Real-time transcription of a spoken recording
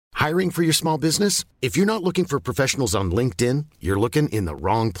Hiring for your small business? If you're not looking for professionals on LinkedIn, you're looking in the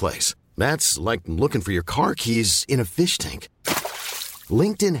wrong place. That's like looking for your car keys in a fish tank.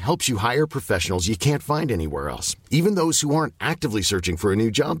 LinkedIn helps you hire professionals you can't find anywhere else, even those who aren't actively searching for a new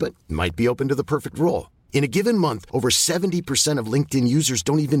job but might be open to the perfect role. In a given month, over 70% of LinkedIn users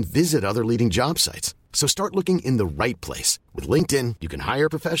don't even visit other leading job sites. So start looking in the right place. With LinkedIn, you can hire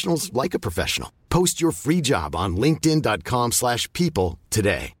professionals like a professional. Post your free job on linkedin.com/people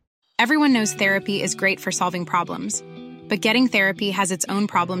today. Everyone knows therapy is great for solving problems, but getting therapy has its own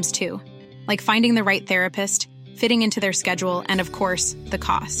problems too, like finding the right therapist, fitting into their schedule, and of course, the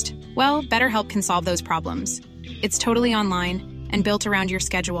cost. Well, BetterHelp can solve those problems. It's totally online and built around your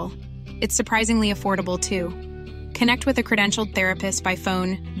schedule. It's surprisingly affordable, too. Connect with a credentialed therapist by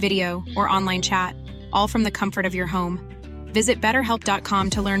phone, video, or online chat, all from the comfort of your home. Visit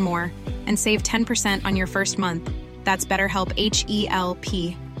BetterHelp.com to learn more and save 10% on your first month. That's BetterHelp,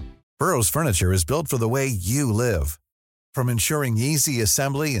 H-E-L-P. Burrow's furniture is built for the way you live. From ensuring easy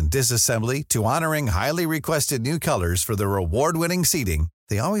assembly and disassembly to honoring highly requested new colors for their award-winning seating,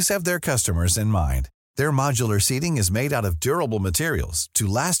 they always have their customers in mind. Their modular seating is made out of durable materials to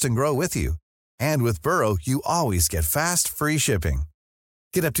last and grow with you. And with Burrow, you always get fast, free shipping.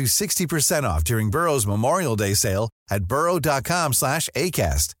 Get up to 60% off during Burrow's Memorial Day sale at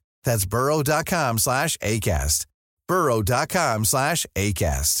burrow.com/ACAST. That's burrow.com/ACAST.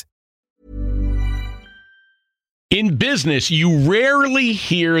 burrow.com/ACAST. In business, you rarely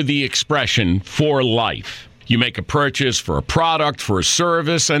hear the expression "for life." You make a purchase for a product, for a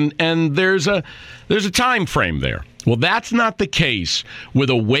service, and there's a time frame there. Well, that's not the case with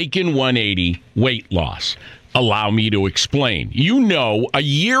Awaken 180 weight loss. Allow me to explain. You know, a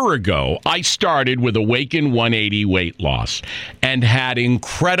year ago, I started with Awaken 180 weight loss and had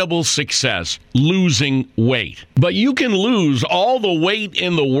incredible success losing weight. But you can lose all the weight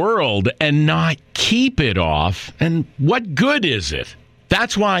in the world and not keep it off. And what good is it?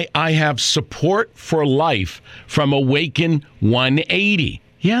 That's why I have support for life from Awaken 180.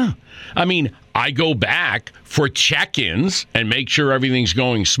 Yeah. I mean, I go back for check-ins and make sure everything's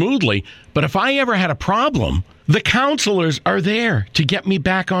going smoothly. But if I ever had a problem, the counselors are there to get me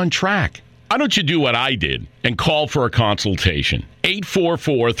back on track. Why don't you do what I did and call for a consultation?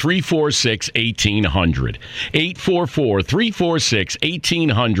 844-346-1800.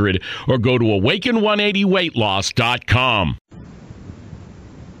 844-346-1800 or go to awaken180weightloss.com.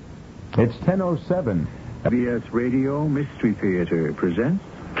 It's 10:07. CBS Radio Mystery Theater presents...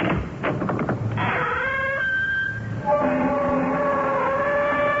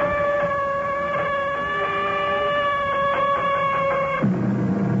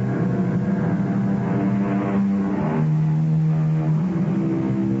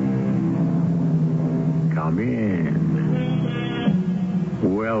 Come in.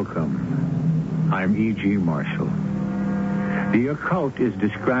 Welcome. I'm E.G. Marshall. The occult is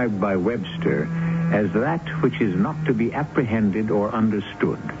described by Webster as that which is not to be apprehended or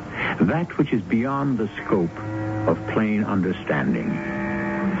understood, that which is beyond the scope of plain understanding.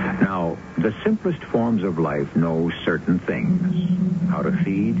 Now, the simplest forms of life know certain things: how to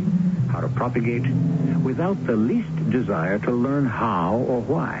feed, how to propagate, without the least desire to learn how or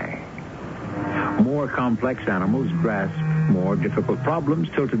why. More complex animals grasp more difficult problems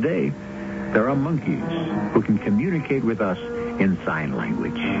till today. There are monkeys who can communicate with us in sign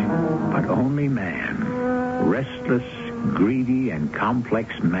language. But only man, restless, greedy, and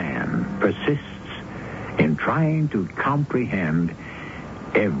complex man, persists in trying to comprehend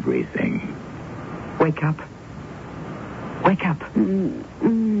everything. Wake up. Wake up.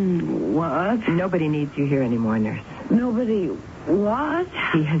 What? Nobody needs you here anymore, nurse. Nobody... What?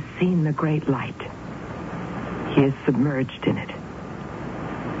 He has seen the great light. He is submerged in it.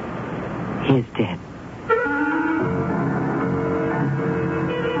 He is dead.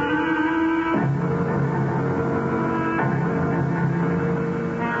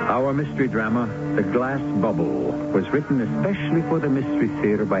 Our mystery drama, The Glass Bubble, was written especially for the Mystery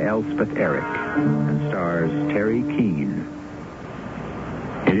Theater by Elspeth Eric and stars Terry Keane.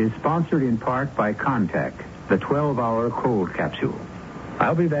 It is sponsored in part by Contact, the 12-hour cold capsule.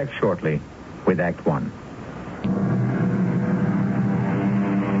 I'll be back shortly with Act One.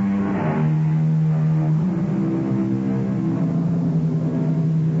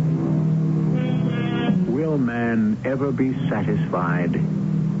 Will man ever be satisfied?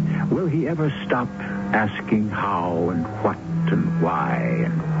 Will he ever stop asking how and what and why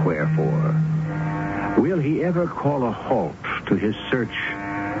and wherefore? Will he ever call a halt to his search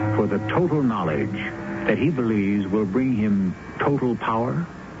for the total knowledge that he believes will bring him total power?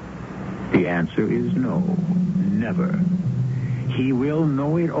 The answer is no, never. He will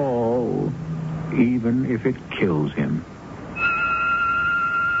know it all, even if it kills him.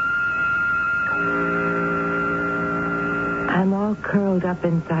 I'm all curled up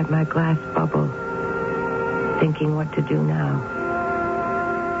inside my glass bubble, thinking what to do now.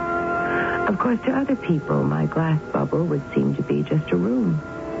 Of course, to other people, my glass bubble would seem to be just a room.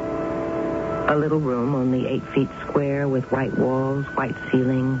 A little room only 8 feet square with white walls, white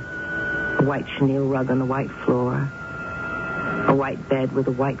ceiling, a white chenille rug on the white floor, a white bed with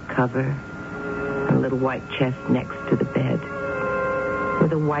a white cover, a little white chest next to the bed,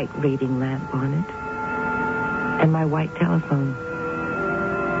 with a white reading lamp on it, and my white telephone.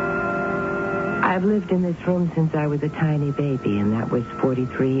 I've lived in this room since I was a tiny baby, and that was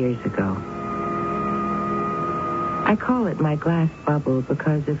 43 years ago. I call it my glass bubble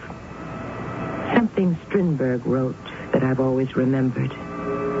because of something Strindberg wrote that I've always remembered.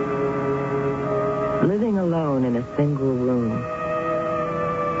 Living alone in a single room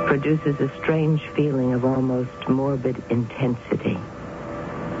produces a strange feeling of almost morbid intensity,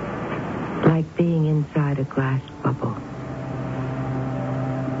 like being inside a glass bubble.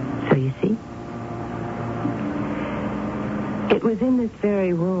 So you see? It was in this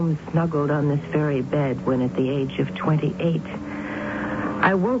very room, snuggled on this very bed, when at the age of 28,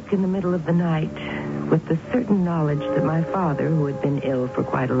 I woke in the middle of the night with the certain knowledge that my father, who had been ill for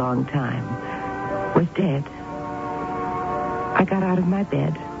quite a long time, was dead. I got out of my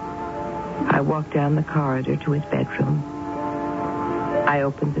bed. I walked down the corridor to his bedroom. I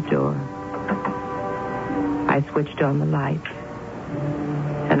opened the door. I switched on the light.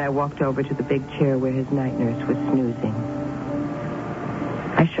 And I walked over to the big chair where his night nurse was snoozing.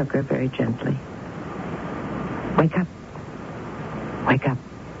 I shook her very gently. Wake up. Wake up.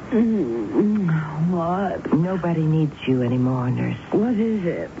 What? Nobody needs you anymore, nurse. What is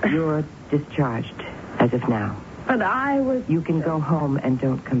it? You're discharged, as of now. But I was... You can go home and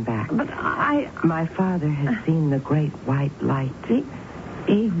don't come back. But My father has seen the great white light. He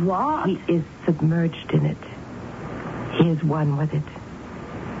what? He is submerged in it. He is one with it.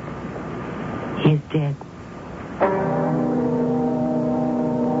 He is dead.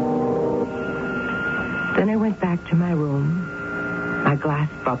 Then I went back to my room, my glass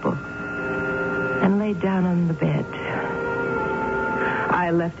bubble, and laid down on the bed.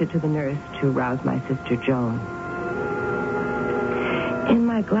 I left it to the nurse to rouse my sister Joan. In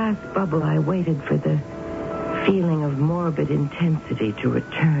my glass bubble, I waited for the feeling of morbid intensity to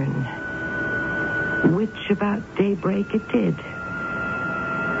return, which about daybreak it did.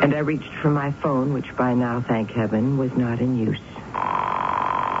 And I reached for my phone, which by now, thank heaven, was not in use.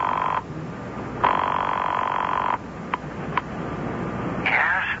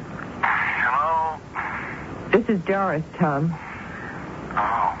 This is Doris, Tom.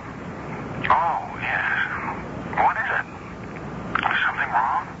 Oh, yes. What is it? Is something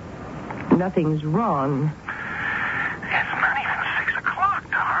wrong? Nothing's wrong. It's not even 6 o'clock,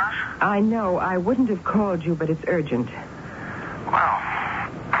 Doris. I know. I wouldn't have called you, but it's urgent. Well,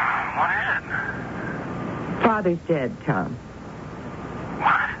 what is it? Father's dead, Tom.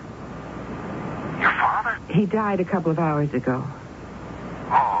 What? Your father? He died a couple of hours ago.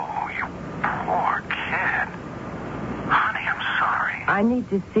 Oh, you poor kid. Honey, I'm sorry. I need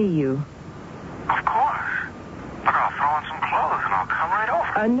to see you. Of course. But I'll throw on some clothes and I'll come right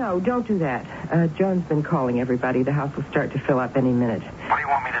over. No, don't do that. Joan's been calling everybody. The house will start to fill up any minute. What do you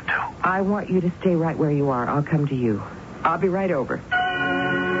want me to do? I want you to stay right where you are. I'll come to you. I'll be right over.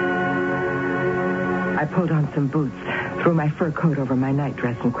 I pulled on some boots, threw my fur coat over my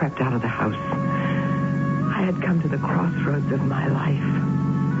nightdress, and crept out of the house. I had come to the crossroads of my life.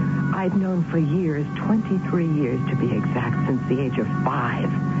 I'd known for years, 23 years to be exact, since the age of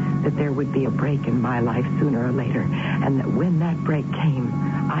 5, that there would be a break in my life sooner or later, and that when that break came,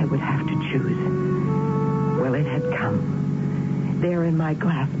 I would have to choose. Well, it had come. There in my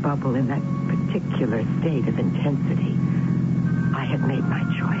glass bubble, in that particular state of intensity, I had made my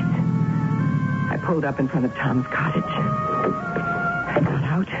choice. I pulled up in front of Tom's cottage. I got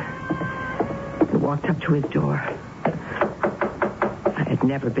out and walked up to his door. I had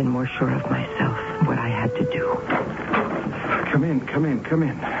never been more sure of myself and what I had to do. Come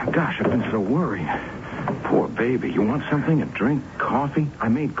in. Gosh, I've been so worried. Poor baby. You want something? A drink? Coffee? I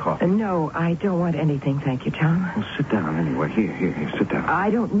made coffee. No, I don't want anything, thank you, Tom. Well, sit down anyway. Here, sit down. I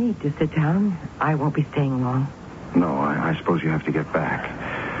don't need to sit down. I won't be staying long. No, I suppose you have to get back.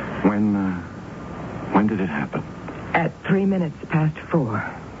 When did it happen? At 3 minutes past 4.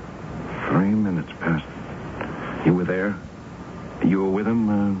 3 minutes past. You were there? You were with him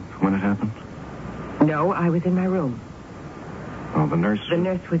when it happened? No, I was in my room. Oh, the nurse? The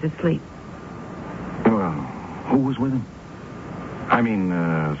nurse was asleep. Well, who was with him? I mean,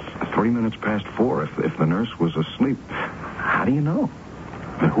 3 minutes past 4 if the nurse was asleep. How do you know?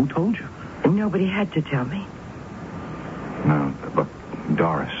 Who told you? Nobody had to tell me. No, but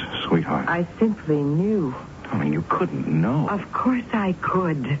Doris, sweetheart. I simply knew. Darling, you couldn't know. Of course I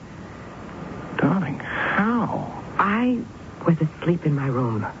could. Darling, how? I was asleep in my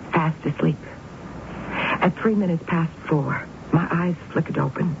room, fast asleep. At 3 minutes past 4, my eyes flickered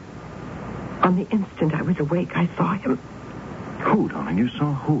open. On the instant I was awake, I saw him. Who, darling? You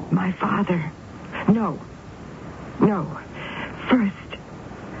saw who? My father. No. First,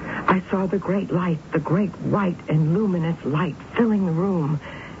 I saw the great light, the great white and luminous light filling the room,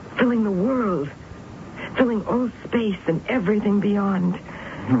 filling the world, filling all space and everything beyond.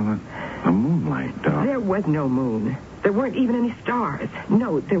 No, the moonlight, darling. There was no moon. There weren't even any stars.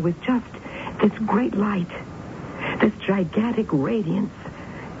 No, there was just this great light, this gigantic radiance,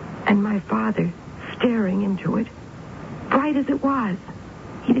 and my father staring into it, bright as it was.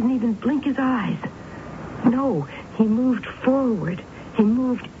 He didn't even blink his eyes. No, he moved forward. He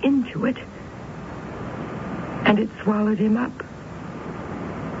moved into it, and it swallowed him up.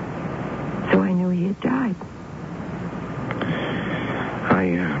 So I knew he had died.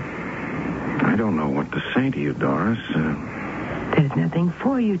 I don't know what to say to you, Doris. There's nothing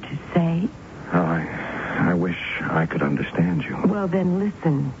for you to say. I wish I could understand you. Well, then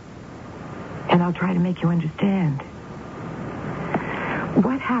listen, and I'll try to make you understand.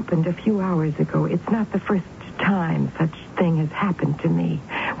 What happened a few hours ago, it's not the first time such thing has happened to me.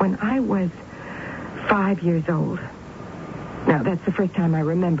 When I was 5 years old. Now, that's the first time I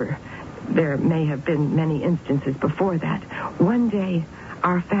remember. There may have been many instances before that. One day,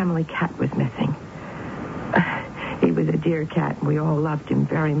 our family cat was missing. He was a dear cat, and we all loved him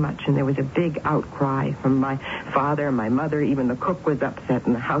very much, and there was a big outcry from my father, my mother, even the cook was upset,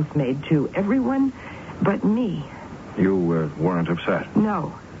 and the housemaid, too. Everyone but me. You weren't upset?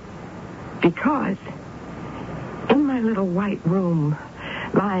 No. Because in my little white room,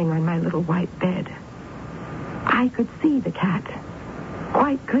 lying on my little white bed, I could see the cat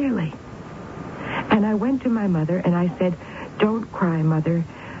quite clearly. And I went to my mother and I said, "Don't cry, Mother.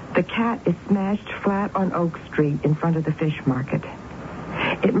 The cat is smashed flat on Oak Street in front of the fish market."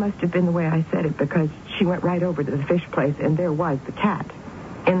 It must have been the way I said it, because she went right over to the fish place, and there was the cat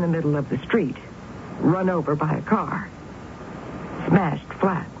in the middle of the street, run over by a car, smashed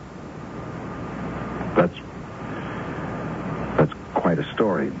flat. That's quite a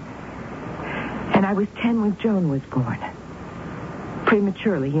story. And I was 10 when Joan was born.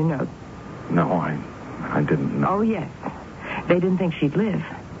 Prematurely, you know. No, I didn't know. Oh, yes. They didn't think she'd live.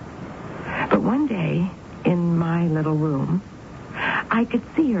 But one day, in my little room, I could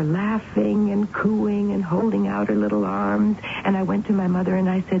see her laughing and cooing and holding out her little arms. And I went to my mother and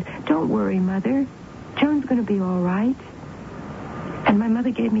I said, "Don't worry, Mother. Joan's going to be all right." And my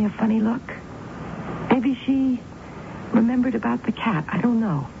mother gave me a funny look. Maybe she remembered about the cat. I don't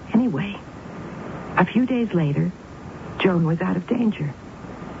know. Anyway, a few days later, Joan was out of danger.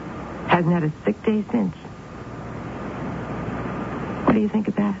 Hasn't had a sick day since. What do you think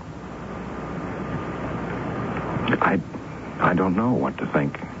of that? I don't know what to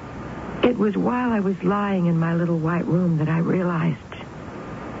think. It was while I was lying in my little white room that I realized.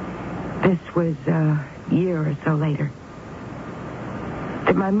 This was a year or so later.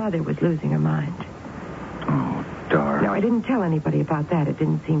 That my mother was losing her mind. Oh, darling. Now, I didn't tell anybody about that. It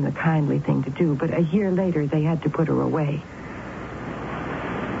didn't seem the kindly thing to do. But a year later, they had to put her away.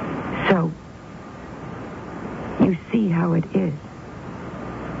 So, you see how it is.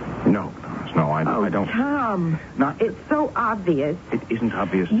 No, Doris, no, I don't. Tom, Not. it's so obvious. It isn't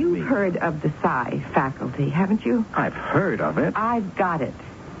obvious to me. You've heard of the psi faculty, haven't you? I've heard of it. I've got it.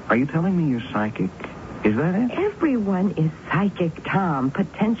 Are you telling me you're psychic? Is that it? Everyone is psychic, Tom.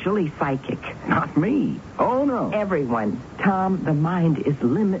 Potentially psychic. Not me. Oh, no. Everyone. Tom, the mind is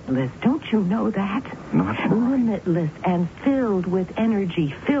limitless. Don't you know that? Not mine. Limitless and filled with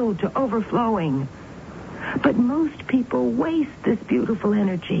energy, filled to overflowing. But most people waste this beautiful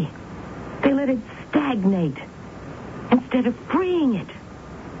energy. They let it stagnate instead of freeing it,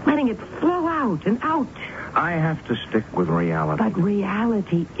 letting it flow out and out. I have to stick with reality. But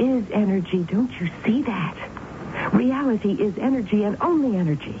reality is energy. Don't you see that? Reality is energy and only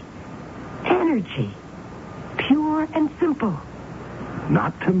energy. Energy. Pure and simple.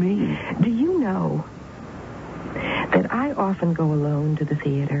 Not to me. Do you know that I often go alone to the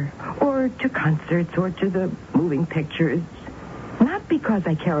theater or to concerts or to the moving pictures? Not because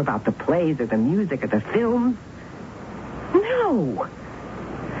I care about the plays or the music or the films. No.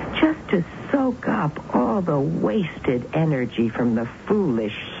 Just to soak up all the wasted energy from the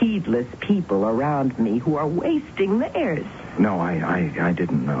foolish, heedless people around me who are wasting theirs. No, I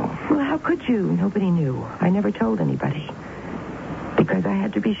didn't know. Well, how could you? Nobody knew. I never told anybody. Because I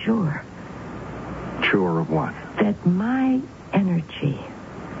had to be sure. Sure of what? That my energy,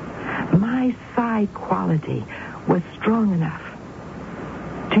 my psi quality, was strong enough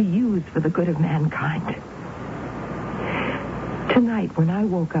to use for the good of mankind. Tonight, when I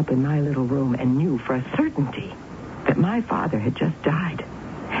woke up in my little room and knew for a certainty that my father had just died,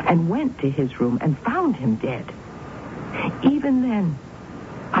 and went to his room and found him dead, even then,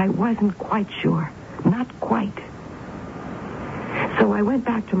 I wasn't quite sure. Not quite. So I went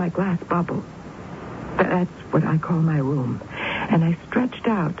back to my glass bubble. That's what I call my room. And I stretched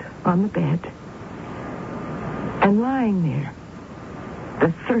out on the bed. And lying there,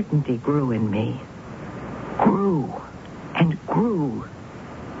 the certainty grew in me. Grew and grew.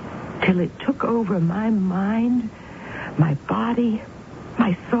 Till it took over my mind, my body,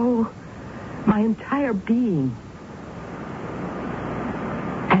 my soul, my entire being.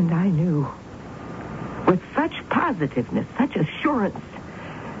 And I knew, with such positiveness, such assurance,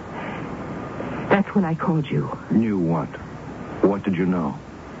 that's when I called you. Knew what? What did you know?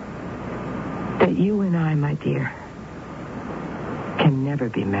 That you and I, my dear, can never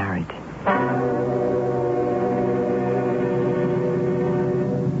be married.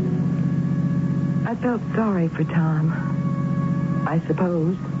 I felt sorry for Tom, I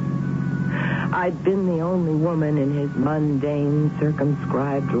suppose. I'd been the only woman in his mundane,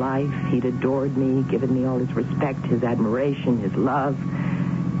 circumscribed life. He'd adored me, given me all his respect, his admiration, his love.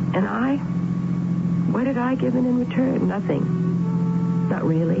 And I? What had I given in return? Nothing. Not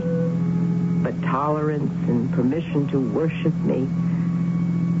really. But tolerance and permission to worship me.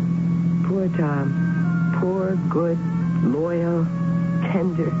 Poor Tom. Poor, good, loyal,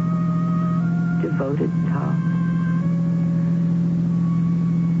 tender, devoted Tom.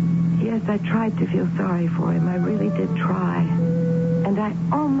 Yes, I tried to feel sorry for him. I really did try. And I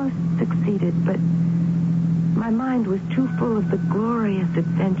almost succeeded, but my mind was too full of the glorious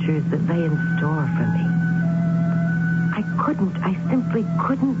adventures that lay in store for me. I simply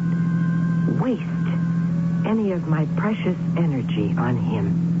couldn't waste any of my precious energy on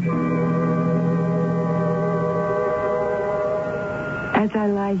him. As I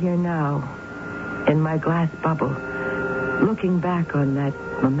lie here now, in my glass bubble, looking back on that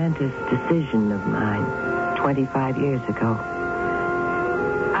momentous decision of mine 25 years ago,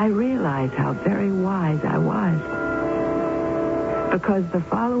 I realize how very wise I was. Because the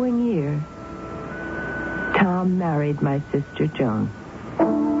following year, Tom married my sister Joan.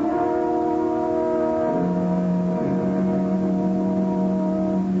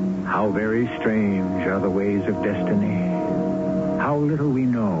 How very strange are the ways of destiny. How little we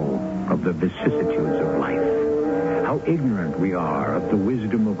know of the vicissitudes of life. How ignorant we are of the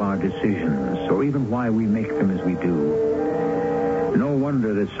wisdom of our decisions, or even why we make them as we do. No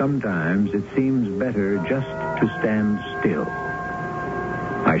wonder that sometimes it seems better just to stand still.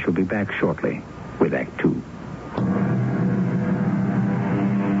 I shall be back shortly with Act Two.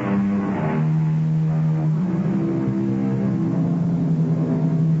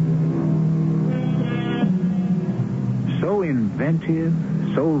 So inventive,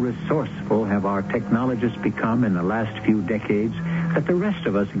 so resourceful have our technologists become in the last few decades that the rest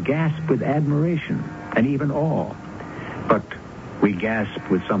of us gasp with admiration and even awe. But we gasp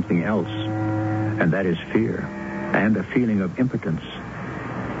with something else, and that is fear and a feeling of impotence.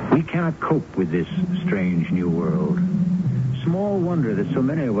 We cannot cope with this strange new world. Small wonder that so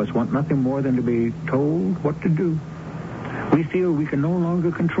many of us want nothing more than to be told what to do. We feel we can no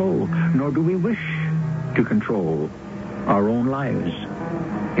longer control, nor do we wish to control our own lives.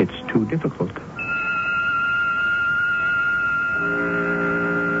 It's too difficult.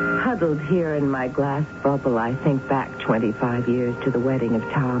 Huddled here in my glass bubble, I think back 25 years to the wedding of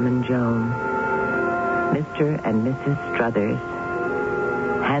Tom and Joan. Mr. and Mrs. Struthers.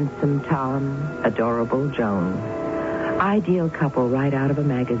 Handsome Tom, adorable Joan. Ideal couple right out of a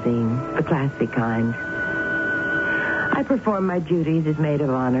magazine, the classy kind. I performed my duties as maid of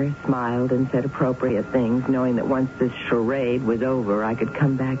honor, smiled, and said appropriate things, knowing that once this charade was over, I could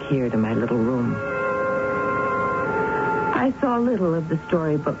come back here to my little room. I saw little of the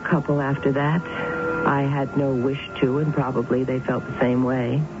storybook couple after that. I had no wish to, and probably they felt the same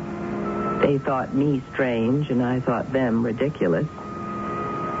way. They thought me strange, and I thought them ridiculous.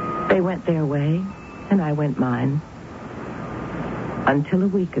 They went their way, and I went mine. Until a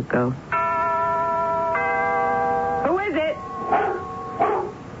week ago. Who is it?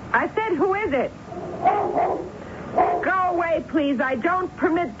 I said, who is it? Go away, please. I don't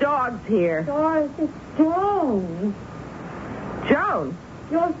permit dogs here. Doris, it's Joan. Joan?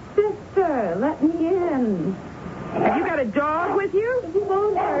 Your sister. Let me in. Have you got a dog with you? It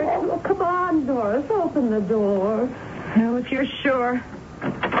won't hurt. Oh, come on, Doris. Open the door. Well, if you're sure.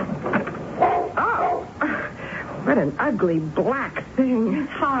 Oh, what an ugly black thing.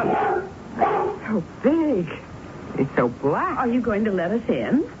 Tom, So big. He's so black. are you going to let us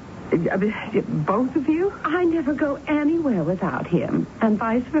in? Both of you? I never go anywhere without him, and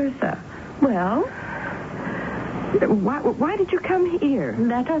vice versa. Well, Why did you come here?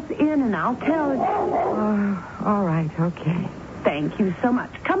 let us in, and I'll tell you. All right, okay. Thank you so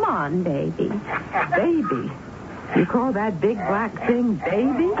much. Come on, baby. Baby? You call that big black thing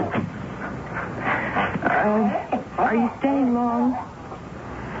baby? Are you staying long?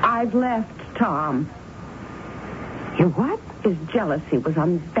 I've left Tom. You what? His jealousy was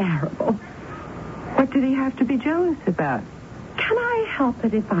unbearable. What did he have to be jealous about? Can I help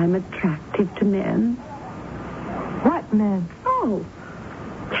it if I'm attractive to men? What men? Oh,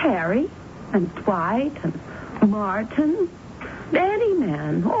 Terry and Dwight and Martin. Any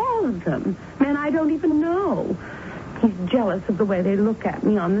man, all of them. Men I don't even know. He's jealous of the way they look at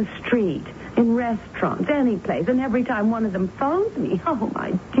me on the street, in restaurants, any place. And every time one of them phones me, oh,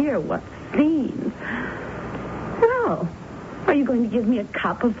 my dear, what scenes. Well, are you going to give me a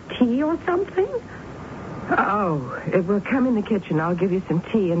cup of tea or something? Oh, it will come in the kitchen. I'll give you some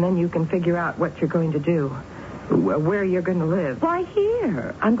tea, and then you can figure out what you're going to do, where you're going to live. Why,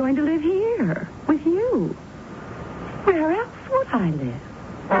 here. I'm going to live here with you. Where else would I live?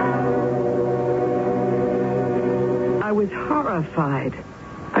 I was horrified,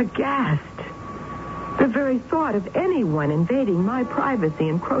 aghast. The very thought of anyone invading my privacy,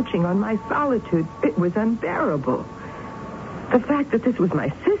 encroaching on my solitude, it was unbearable. The fact that this was my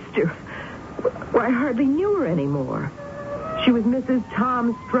sister, well, I hardly knew her anymore. She was Mrs.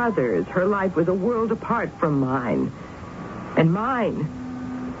 Tom Struthers. Her life was a world apart from mine. And mine,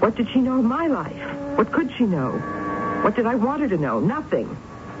 what did she know of my life? What could she know? What did I want her to know? Nothing.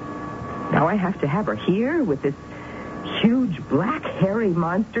 Now I have to have her here with this huge, black, hairy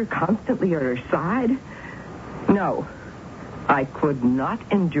monster constantly at her side? No, I could not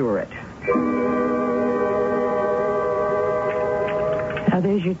endure it. Now,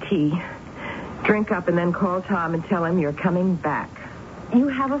 there's your tea. Drink up and then call Tom and tell him you're coming back. You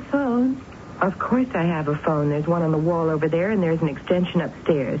have a phone? Of course I have a phone. There's one on the wall over there, and there's an extension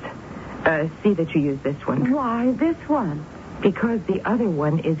upstairs. See that you use this one. Why this one? Because the other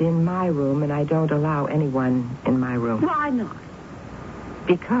one is in my room, and I don't allow anyone in my room. Why not?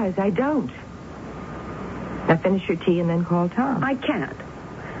 Because I don't. Now finish your tea and then call Tom. I can't.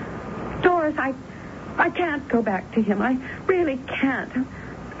 Doris, I can't go back to him. I really can't.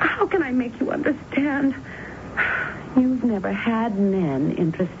 How can I make you understand? You've never had men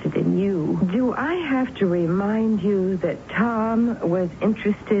interested in you. Do I have to remind you that Tom was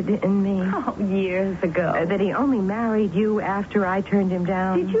interested in me? Oh, years ago. That he only married you after I turned him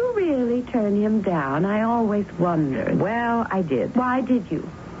down? Did you really turn him down? I always wondered. Well, I did. Why did you?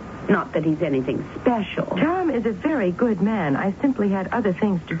 Not that he's anything special. Tom is a very good man. I simply had other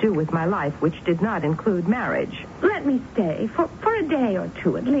things to do with my life, which did not include marriage. Let me stay for a day or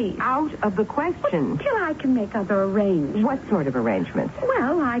two at least. Out of the question. Till I can make other arrangements. What sort of arrangements?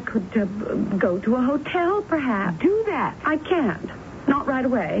 Well, I could go to a hotel, perhaps. Do that. I can't. Not right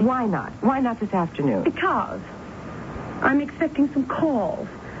away. Why not? Why not this afternoon? Because I'm expecting some calls.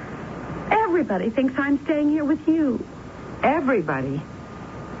 Everybody thinks I'm staying here with you. Everybody?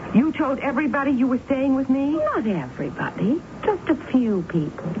 You told everybody you were staying with me? Not everybody. Just a few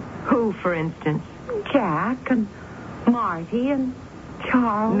people. Who, for instance? Jack and Marty and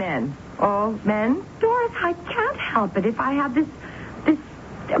Charles. Men. All men? Doris, I can't help it if I have this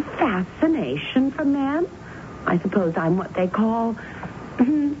fascination for men. I suppose I'm what they call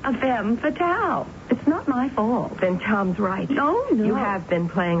a femme fatale. It's not my fault. Then Tom's right. No. You have been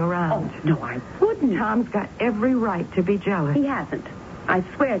playing around. Oh, no, I wouldn't. Tom's got every right to be jealous. He hasn't. I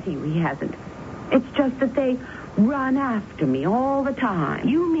swear to you he hasn't. It's just that they run after me all the time.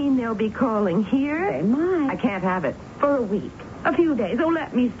 You mean they'll be calling here? They might. I can't have it. For a week. A few days. Oh,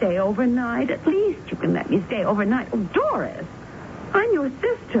 let me stay overnight. At least you can let me stay overnight. Oh, Doris, I'm your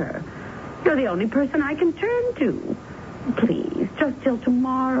sister. You're the only person I can turn to. Please, just till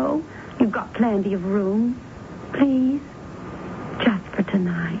tomorrow. You've got plenty of room. Please, just for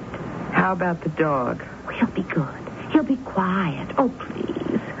tonight. How about the dog? Oh, he'll be good. He'll be quiet. Oh,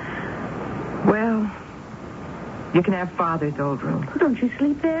 please. Well, you can have Father's old room. Don't you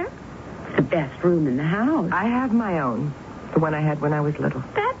sleep there? It's the best room in the house. I have my own. The one I had when I was little.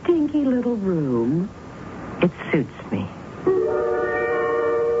 That dinky little room. It suits me.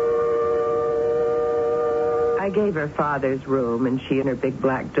 I gave her Father's room, and she and her big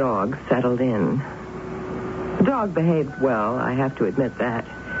black dog settled in. The dog behaved well, I have to admit that.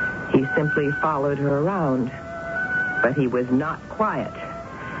 He simply followed her around. But he was not quiet.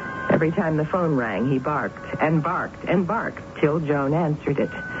 Every time the phone rang, he barked and barked and barked till Joan answered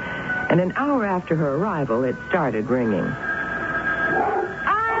it. And an hour after her arrival, it started ringing.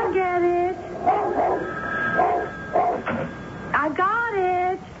 I'll get it. I got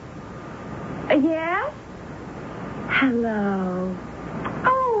it. Yes? Hello.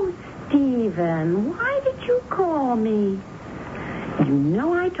 Oh, Stephen, why did you call me? You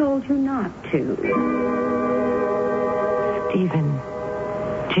know I told you not to. Stephen,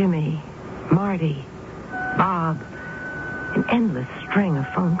 Jimmy, Marty, Bob, an endless string of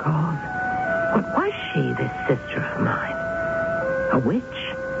phone calls. What was she, this sister of mine? A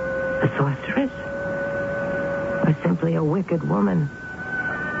witch? A sorceress? Or simply a wicked woman?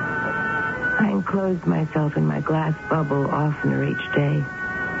 I enclosed myself in my glass bubble oftener each day,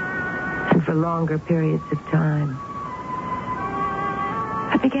 and for longer periods of time.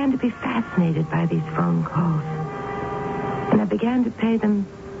 I began to be fascinated by these phone calls, and I began to pay them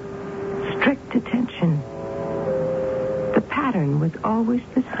strict attention. The pattern was always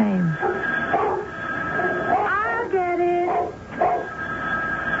the same. I'll get it.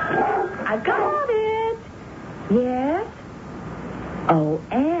 I got it. Yes? Oh,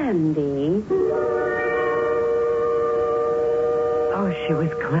 Andy. Oh, she was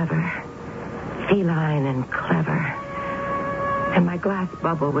clever. Feline and clever. And my glass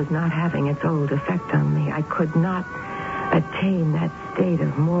bubble was not having its old effect on me. I could not attain that state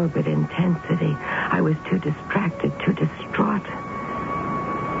of morbid intensity. I was too distracted, too distraught.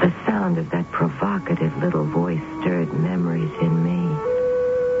 The sound of that provocative little voice stirred memories in me.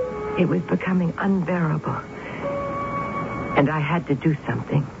 It was becoming unbearable. And I had to do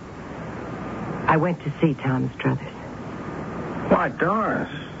something. I went to see Tom Struthers. Why, Doris,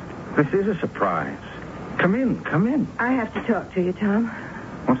 this is a surprise. Come in, come in. I have to talk to you, Tom.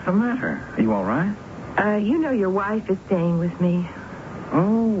 What's the matter? Are you all right? You know your wife is staying with me.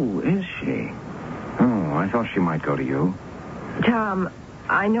 Oh, is she? Oh, I thought she might go to you. Tom,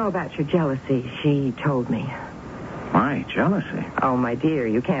 I know about your jealousy. She told me. My jealousy? Oh, my dear,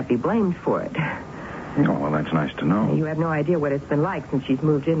 you can't be blamed for it. Oh, well, that's nice to know. You have no idea what it's been like since she's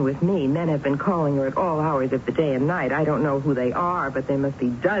moved in with me. Men have been calling her at all hours of the day and night. I don't know who they are, but there must be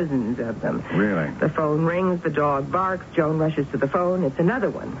dozens of them. Really? The phone rings, the dog barks, Joan rushes to the phone. It's another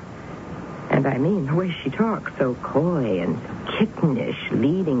one. And I mean, the way she talks, so coy and kittenish,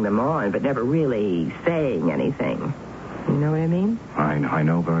 leading them on, but never really saying anything. You know what I mean? I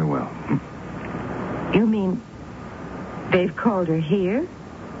know very well. You mean they've called her here?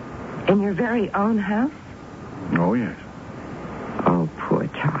 In your very own house? Oh, yes. Oh, poor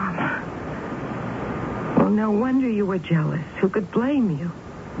Tom. Well, no wonder you were jealous. Who could blame you?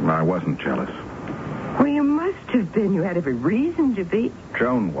 I wasn't jealous. Well, you must have been. You had every reason to be.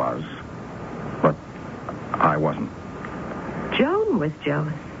 Joan was, but I wasn't. Joan was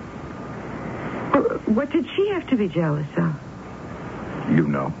jealous. What did she have to be jealous of? You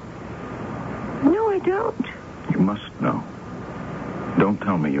know. No, I don't. You must know. Don't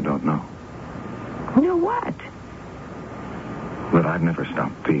tell me you don't know. Know what? That I've never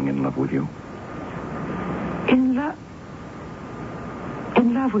stopped being in love with you. In love?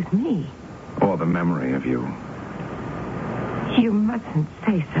 In love with me? Or the memory of you. You mustn't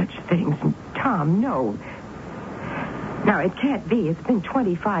say such things. Tom, no. Now, it can't be. It's been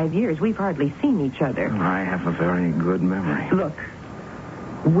 25 years. We've hardly seen each other. I have a very good memory. Look,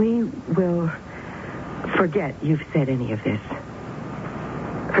 we will forget you've said any of this.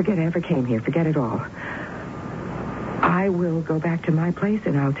 Forget I ever came here. Forget it all. I will go back to my place,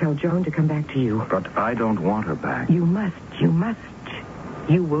 and I'll tell Joan to come back to you. But I don't want her back. You must. You must.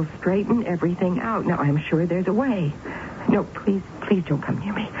 You will straighten everything out. Now, I'm sure there's a way. No, please don't come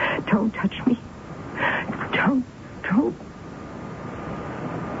near me. Don't touch me. Don't.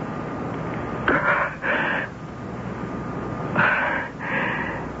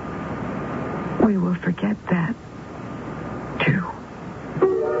 We will forget that, too.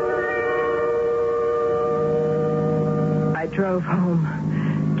 I drove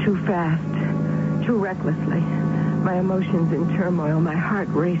home too fast, too recklessly. My emotions in turmoil, my heart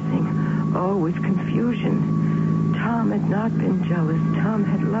racing, all with confusion. Tom had not been jealous. Tom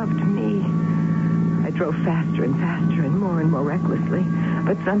had loved me. I drove faster and faster and more recklessly,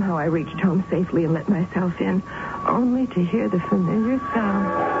 but somehow I reached home safely and let myself in, only to hear the familiar sound.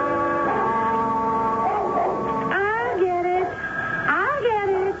 I'll get it.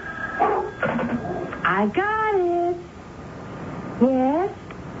 I got it. Yes?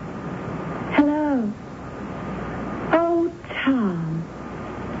 Hello? Oh, Tom.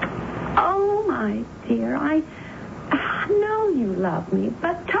 Oh, my dear, I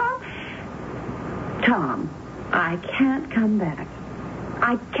Tom, I can't come back.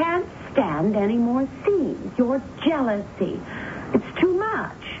 I can't stand any more scenes. Your jealousy. It's too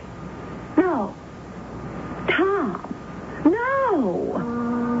much. No. Tom. No.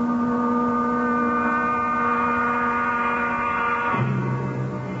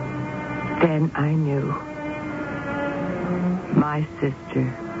 Then I knew my sister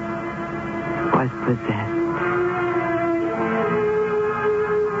was possessed.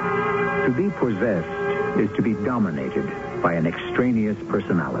 To be possessed is to be dominated by an extraneous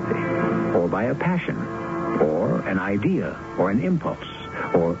personality, or by a passion, or an idea, or an impulse,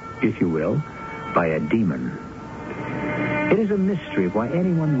 or, if you will, by a demon. It is a mystery why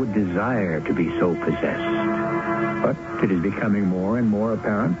anyone would desire to be so possessed. But it is becoming more and more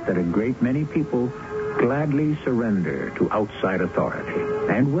apparent that a great many people gladly surrender to outside authority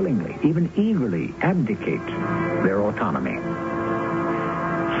and willingly, even eagerly, abdicate their autonomy.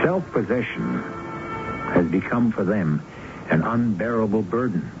 Self-possession has become for them an unbearable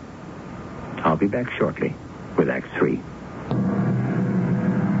burden. I'll be back shortly with Act 3.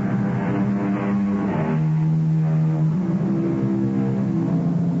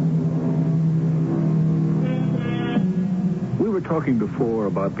 We were talking before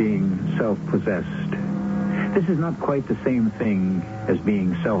about being self-possessed. This is not quite the same thing as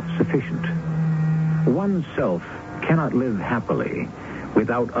being self-sufficient. One self cannot live happily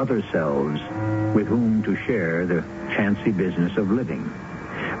without other selves with whom to share the fancy business of living.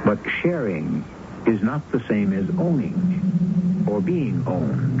 But sharing is not the same as owning or being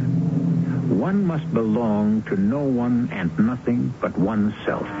owned. One must belong to no one and nothing but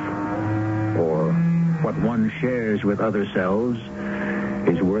oneself. Or what one shares with other selves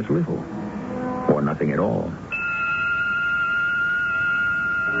is worth little or nothing at all.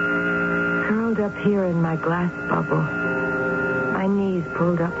 Curled up here in my glass bubble, my knees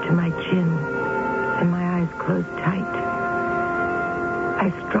pulled up to my chin, and my eyes closed tight.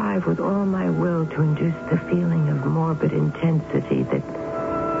 I strive with all my will to induce the feeling of morbid intensity that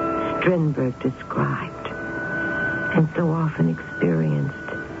Strindberg described and so often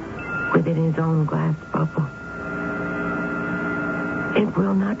experienced within his own glass bubble. It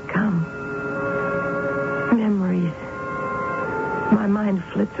will not come. Memories. My mind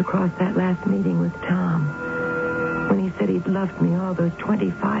flits across that last meeting with Tom, when he said he'd loved me all those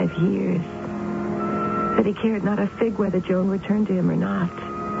 25 years, that he cared not a fig whether Joan returned to him or not.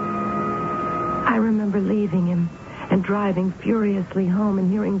 I remember leaving him and driving furiously home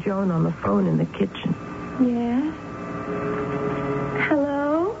and hearing Joan on the phone in the kitchen. Yes?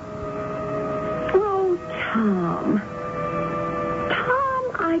 Hello? Oh, Tom.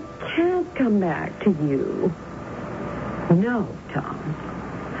 Tom, I can't come back to you. No, Tom.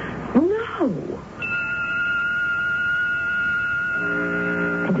 No.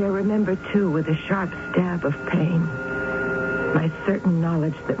 And I remember, too, with a sharp stab of pain, my certain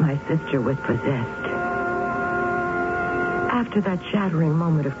knowledge that my sister was possessed. After that shattering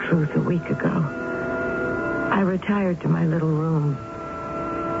moment of truth a week ago, I retired to my little room,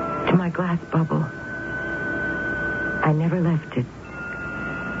 to my glass bubble. I never left it.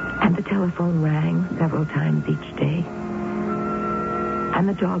 And the telephone rang several times each day. And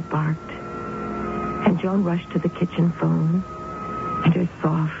the dog barked. And Joan rushed to the kitchen phone, and her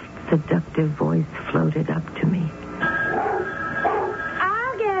soft, seductive voice floated up to me.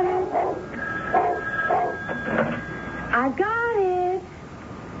 I'll get it. I got it.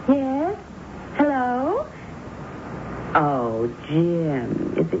 Yes? Hello? Oh,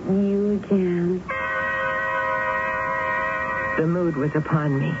 Jim, is it you again? The mood was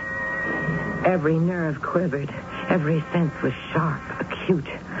upon me. Every nerve quivered. Every sense was sharp, acute.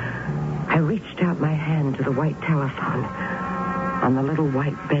 I reached out my hand to the white telephone on the little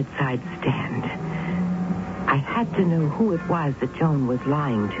white bedside stand. I had to know who it was that Joan was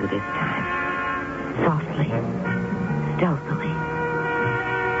lying to this time. Softly, stealthily,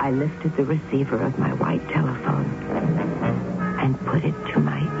 I lifted the receiver of my white telephone and put it to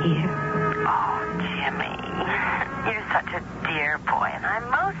my ear. Oh, Jimmy, you're such a dear boy, and I'm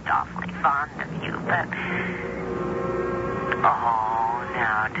most awfully fond of you, but... Oh,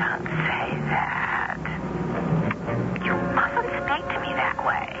 now don't say that. You mustn't speak to me that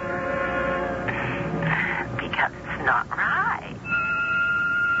way. Because it's not right.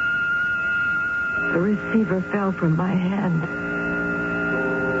 The receiver fell from my hand.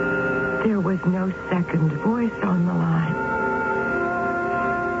 There was no second voice on the line.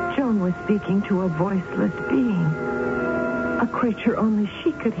 Joan was speaking to a voiceless being, a creature only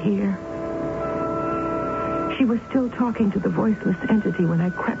she could hear. She was still talking to the voiceless entity when I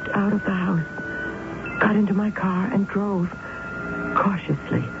crept out of the house, got into my car, and drove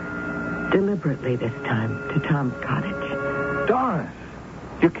cautiously Deliberately this time, to Tom's cottage. Doris,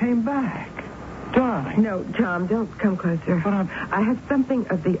 you came back. Darling. No, Tom, don't come closer. But I have something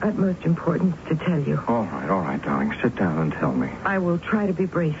of the utmost importance to tell you. All right, darling. Sit down and tell me. I will try to be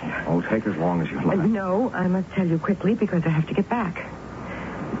brief. Oh, take as long as you like. No, I must tell you quickly because I have to get back.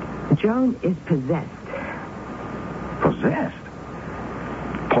 Joan is possessed. Possessed?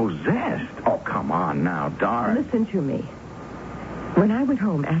 Possessed? Oh, come on now, Doris. Listen to me. When I went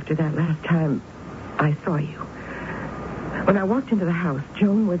home after that last time, I saw you. When I walked into the house,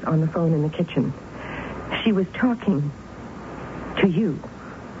 Joan was on the phone in the kitchen. She was talking to you.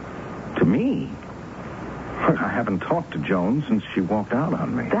 To me? I haven't talked to Joan since she walked out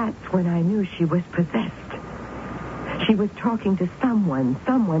on me. That's when I knew she was possessed. She was talking to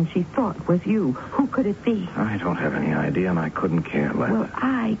someone she thought was you. Who could it be? I don't have any idea, and I couldn't care less. Well,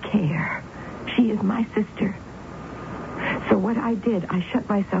 I care. She is my sister. So what I did, I shut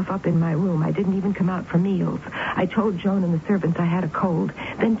myself up in my room. I didn't even come out for meals. I told Joan and the servants I had a cold.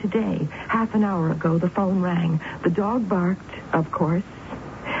 Then today, half an hour ago, the phone rang. The dog barked, of course.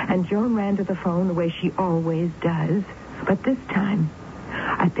 And Joan ran to the phone the way she always does. But this time,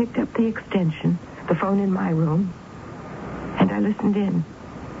 I picked up the extension, the phone in my room, and I listened in.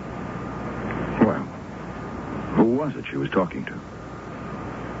 Well, who was it she was talking to?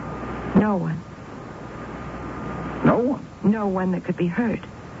 No one. No one? No one that could be heard,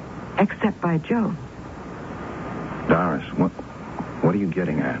 except by Joan. Doris, what are you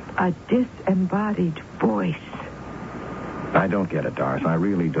getting at? A disembodied voice. I don't get it, Doris. I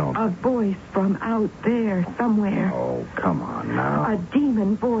really don't. A voice from out there somewhere. Oh, come on now. A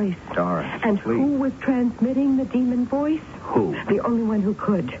demon voice. Doris, and please. Who was transmitting the demon voice? Who? The only one who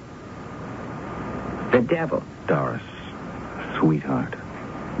could. The devil. Doris, sweetheart.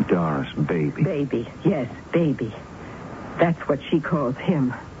 Doris, baby. Baby. Yes, baby. That's what she calls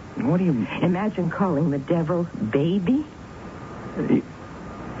him. What do you... Imagine calling the devil baby. You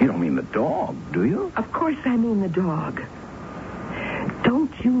don't mean the dog, do you? Of course I mean the dog.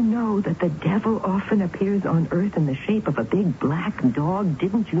 Don't you know that the devil often appears on Earth in the shape of a big black dog?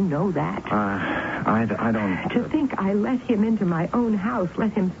 Didn't you know that? I don't... To think I let him into my own house,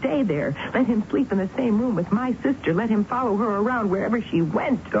 let him stay there, let him sleep in the same room with my sister, let him follow her around wherever she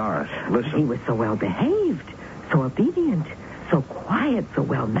went. Doris, listen. He was so well behaved, so obedient, so quiet, so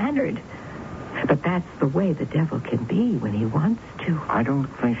well mannered. But that's the way the devil can be when he wants to. I don't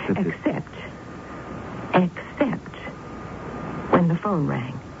think that... Except when the phone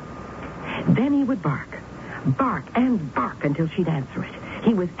rang. Then he would bark and bark until she'd answer it.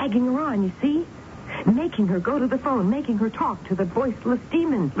 He was egging her on, you see? Making her go to the phone, making her talk to the voiceless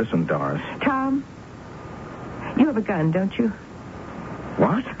demon. Listen, Doris. Tom, you have a gun, don't you?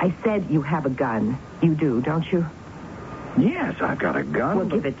 What? I said you have a gun. You do, don't you? Yes, I've got a gun. Well,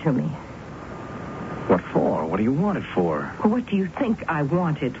 give it to me. What for? What do you want it for? Well, what do you think I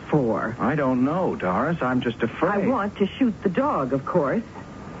want it for? I don't know, Doris. I'm just afraid. I want to shoot the dog, of course.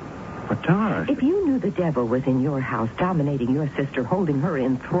 But, Doris... If you knew the devil was in your house, dominating your sister, holding her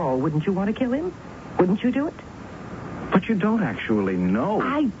in thrall, wouldn't you want to kill him? Wouldn't you do it? But you don't actually know.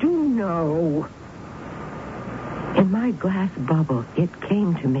 I do know. In my glass bubble, it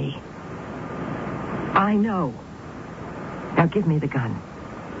came to me. I know. Now give me the gun.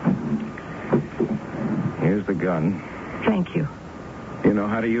 Here's the gun. Thank you. You know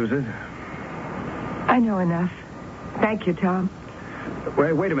how to use it? I know enough. Thank you, Tom.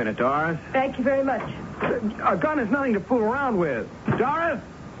 Wait a minute, Doris. Thank you very much. A gun is nothing to fool around with. Doris?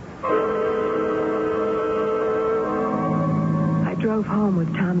 I drove home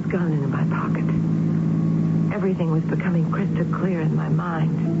with Tom's gun in my pocket. Everything was becoming crystal clear in my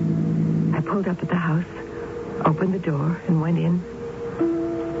mind. I pulled up at the house, opened the door, and went in.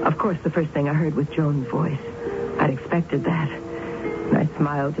 Of course, the first thing I heard was Joan's voice. I'd expected that. And I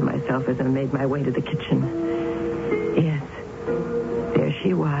smiled to myself as I made my way to the kitchen. Yes, there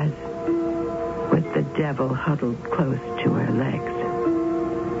she was, with the devil huddled close to her legs.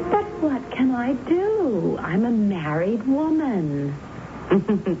 But what can I do? I'm a married woman.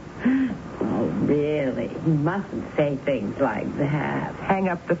 Oh, really? You mustn't say things like that. Hang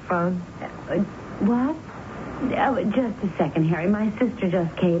up the phone. What? Oh, just a second, Harry. My sister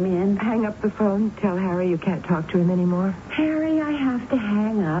just came in. Hang up the phone. Tell Harry you can't talk to him anymore. Harry, I have to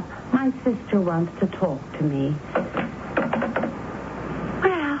hang up. My sister wants to talk to me.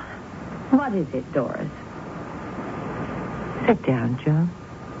 Well, what is it, Doris? Sit down, Joan.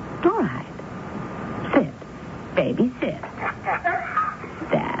 All right. Sit. Baby, sit.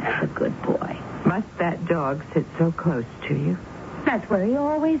 That's a good boy. Must that dog sit so close to you? That's where he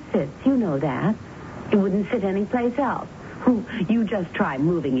always sits. You know that. He wouldn't sit anyplace else. You just try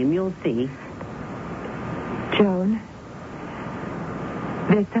moving him. You'll see. Joan,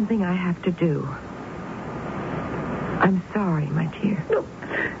 there's something I have to do. I'm sorry, my dear. No.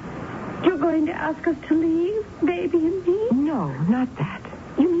 You're going to ask us to leave, Baby and me? No, not that.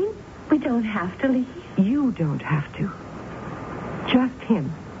 You mean we don't have to leave? You don't have to. Just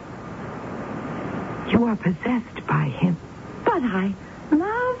him. You are possessed by him. But I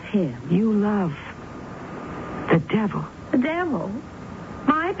love him. You love the devil. The devil?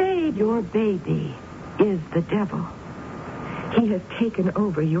 My baby. Your baby is the devil. He has taken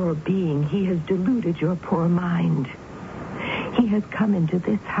over your being. He has deluded your poor mind. He has come into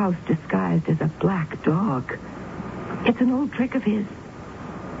this house disguised as a black dog. It's an old trick of his.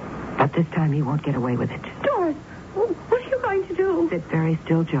 But this time he won't get away with it. Doris, what are you going to do? Sit very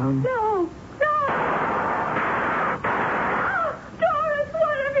still, Joan. No. Doris,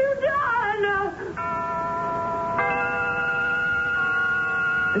 what have you done?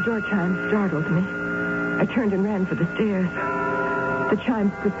 The door chime startled me. I turned and ran for the stairs. The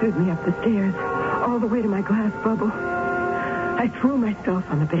chimes pursued me up the stairs, all the way to my glass bubble. I threw myself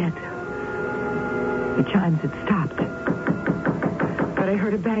on the bed. The chimes had stopped. But I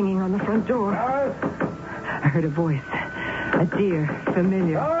heard a banging on the front door. I heard a voice. A dear,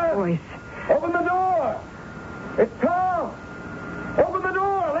 familiar voice. Open the door! It's Tom! Open the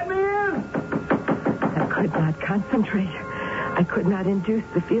door! Let me in! I could not concentrate. I could not induce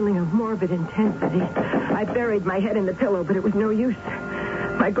the feeling of morbid intensity. I buried my head in the pillow, but it was no use.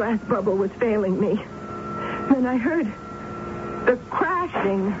 My glass bubble was failing me. Then I heard the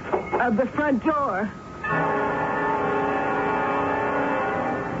crashing of the front door.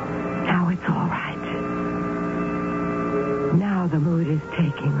 Now it's all right. Now the mood is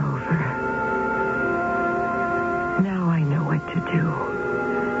taking over. Now I know what to do.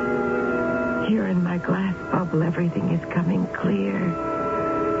 Here in my glass bubble, everything is coming clear.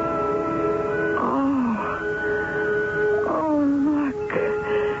 Oh, look.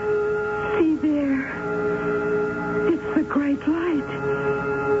 See there. It's the great light.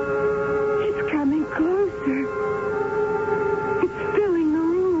 It's coming closer. It's filling the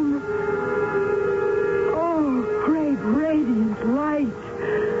room. Oh, great radiant light.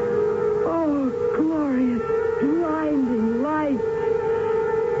 Oh, glorious, blinding light.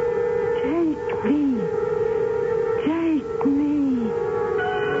 Take me. Take me.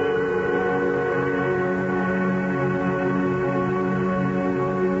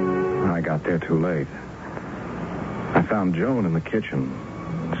 I got there too late. I found Joan in the kitchen,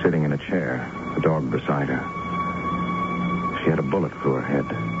 sitting in a chair, the dog beside her. She had a bullet through her head.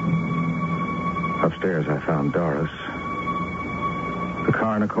 Upstairs, I found Doris. The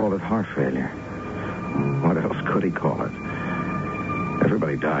coroner called it heart failure. What else could he call it?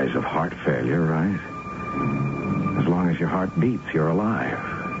 Everybody dies of heart failure, right? As long as your heart beats, you're alive.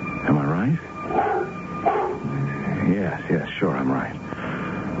 Am I right? Yes, sure, I'm right.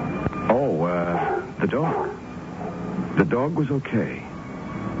 Oh, the dog. The dog was okay.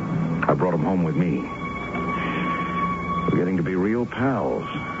 I brought him home with me. We're getting to be real pals.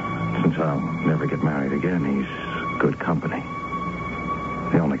 Since I'll never get married again, he's good company.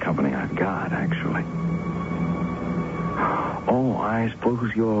 The only company I've got, actually. Oh, I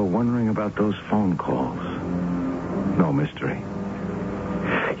suppose you're wondering about those phone calls. No mystery.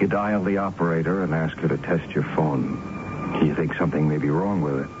 You dial the operator and ask her to test your phone. You think something may be wrong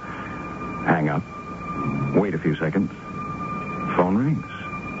with it. Hang up. Wait a few seconds. Phone rings.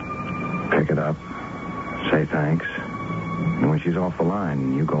 Pick it up. Say thanks. And when she's off the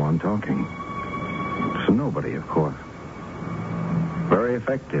line, you go on talking. So nobody, of course. Very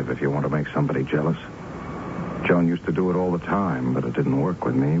effective if you want to make somebody jealous. Joan used to do it all the time, but it didn't work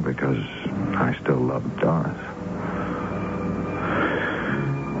with me because I still loved Doris.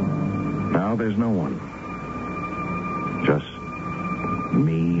 Now there's no one. Just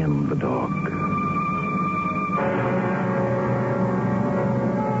me and the dog.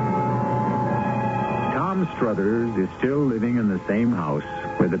 Tom Struthers is still living in the same house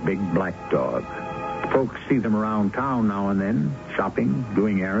with a big black dog. Folks see them around town now and then, shopping,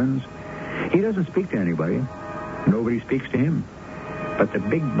 doing errands. He doesn't speak to anybody. Nobody speaks to him. But the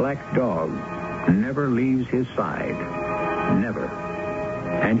big black dog never leaves his side. Never.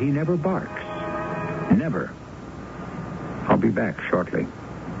 And he never barks. Never. I'll be back shortly.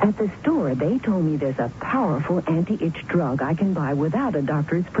 At the store, they told me there's a powerful anti-itch drug I can buy without a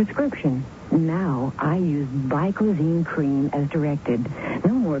doctor's prescription. Now I use Bicozine cream as directed.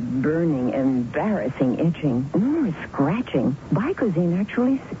 No more burning, embarrassing itching. No more scratching. Bicozine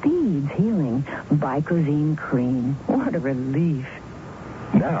actually speeds healing. Bicozine cream. What a relief.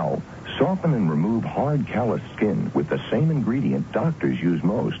 Now, Soften and remove hard, calloused skin with the same ingredient doctors use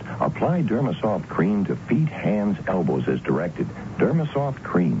most. Apply Dermasoft cream to feet, hands, elbows as directed. Dermasoft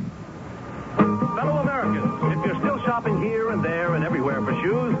cream. Fellow Americans, if you're still shopping here and there and everywhere for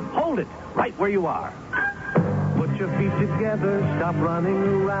shoes, hold it right where you are. Put your feet together, stop running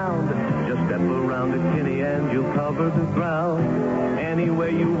around. Just step around to Kinney and you'll cover the ground. Anywhere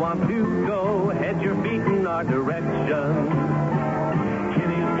you want to go, head your feet in our direction.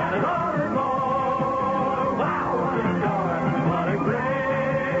 Kinney's got it all and more. Wow, what a store, what a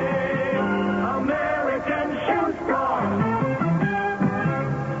great American shoe store.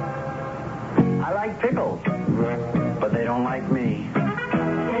 I like pickles, but they don't like me.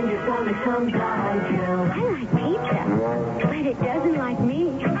 Send your stomach some Digel. I like pizza, but it doesn't like me.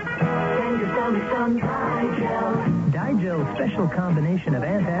 Send your stomach some Digel. Digel's special combination of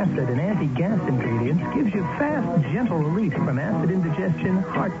antacid and anti-gas ingredients gives you fast, gentle relief from acid indigestion,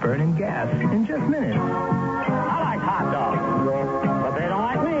 heartburn, and gas in just minutes. I like hot dogs, but they don't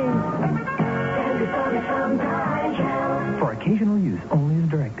like me. Send your stomach some Digel. For occasional use, only as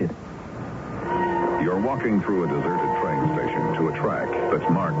directed. You're walking through a deserted train station to a track that's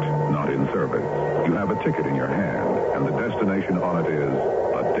marked not in service. You have a ticket in your hand, and the destination on it is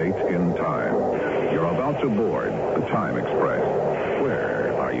a date in time. You're about to board the Time Express.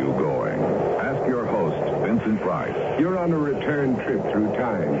 Where are you going? Ask your host, Vincent Price. You're on a return trip through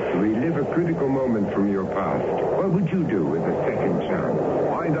time to relive a critical moment from your past. What would you do with a second chance?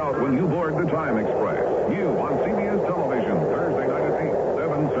 Find out when you board the Time Express. New on CBS television, Thursday night at 8,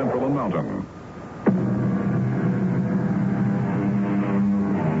 7 Central and Mountain.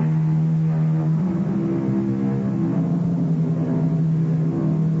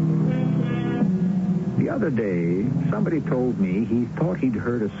 The other day, somebody told me he thought he'd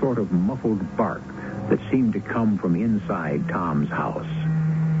heard a sort of muffled bark that seemed to come from inside Tom's house.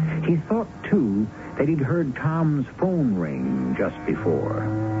 He thought, too, that he'd heard Tom's phone ring just before.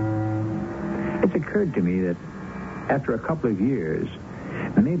 It's occurred to me that after a couple of years,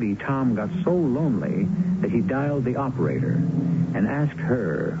 maybe Tom got so lonely that he dialed the operator and asked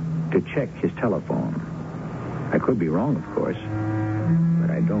her to check his telephone. I could be wrong, of course, but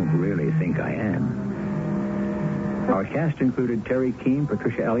I don't really think I am. Our cast included Terry Keane,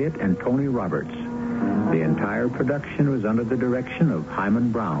 Patricia Elliott, and Tony Roberts. The entire production was under the direction of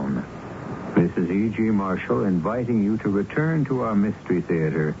Hyman Brown. This is E.G. Marshall inviting you to return to our Mystery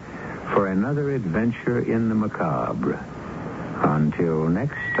Theater for another adventure in the macabre. Until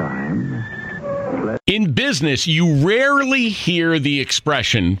next time... In business, you rarely hear the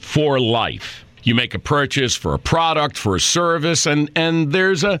expression "for life." You make a purchase for a product, for a service, and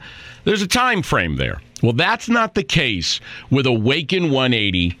there's a time frame there. Well, that's not the case with Awaken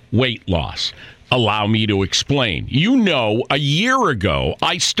 180 weight loss. Allow me to explain. You know, a year ago,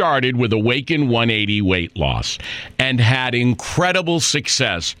 I started with Awaken 180 weight loss and had incredible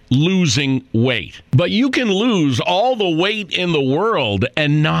success losing weight. But you can lose all the weight in the world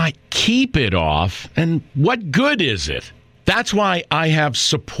and not keep it off. And what good is it? That's why I have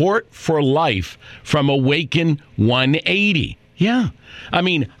support for life from Awaken 180. Yeah. I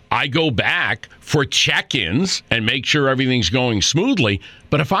mean, I go back for check-ins and make sure everything's going smoothly.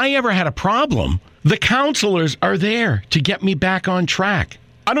 But if I ever had a problem, the counselors are there to get me back on track.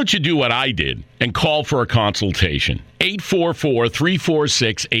 Why don't you do what I did and call for a consultation?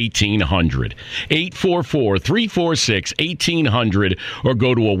 844-346-1800. 844-346-1800 or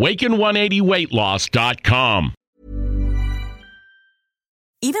go to awaken180weightloss.com.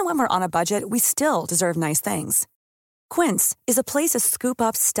 Even when we're on a budget, we still deserve nice things. Quince is a place to scoop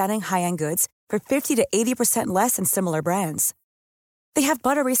up stunning high-end goods for 50 to 80% less than similar brands. They have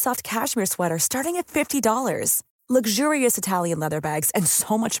buttery soft cashmere sweaters starting at $50, luxurious Italian leather bags, and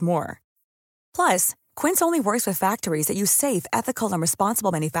so much more. Plus, Quince only works with factories that use safe, ethical, and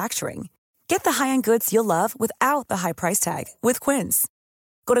responsible manufacturing. Get the high-end goods you'll love without the high price tag with Quince.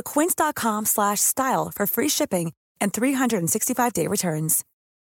 Go to quince.com/style for free shipping and 365-day returns.